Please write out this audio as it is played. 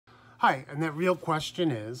Hi, and that real question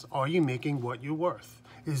is, are you making what you're worth?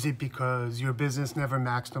 Is it because your business never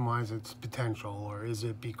maximized its potential? Or is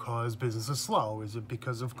it because business is slow? Is it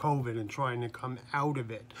because of COVID and trying to come out of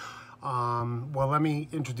it? Well, let me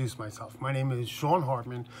introduce myself. My name is Sean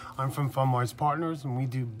Hartman. I'm from Fundwise Partners, and we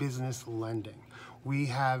do business lending. We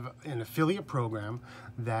have an affiliate program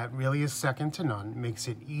that really is second to none. It makes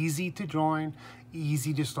it easy to join,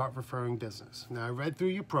 easy to start referring business. Now, I read through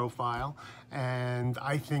your profile, and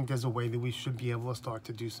I think there's a way that we should be able to start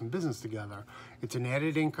to do some business together. It's an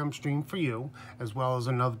added income stream for you, as well as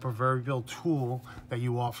another proverbial tool that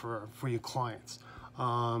you offer for your clients.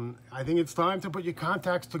 I think it's time to put your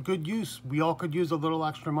contacts to good use. We all could use a little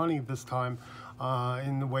extra money this time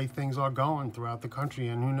in the way things are going throughout the country,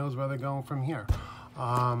 and who knows where they're going from here.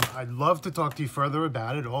 I'd love to talk to you further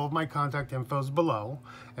about it. All of my contact info is below,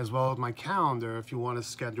 as well as my calendar. If you want to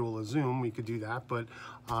schedule a Zoom, we could do that. But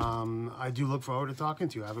I do look forward to talking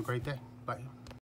to you. Have a great day. Bye.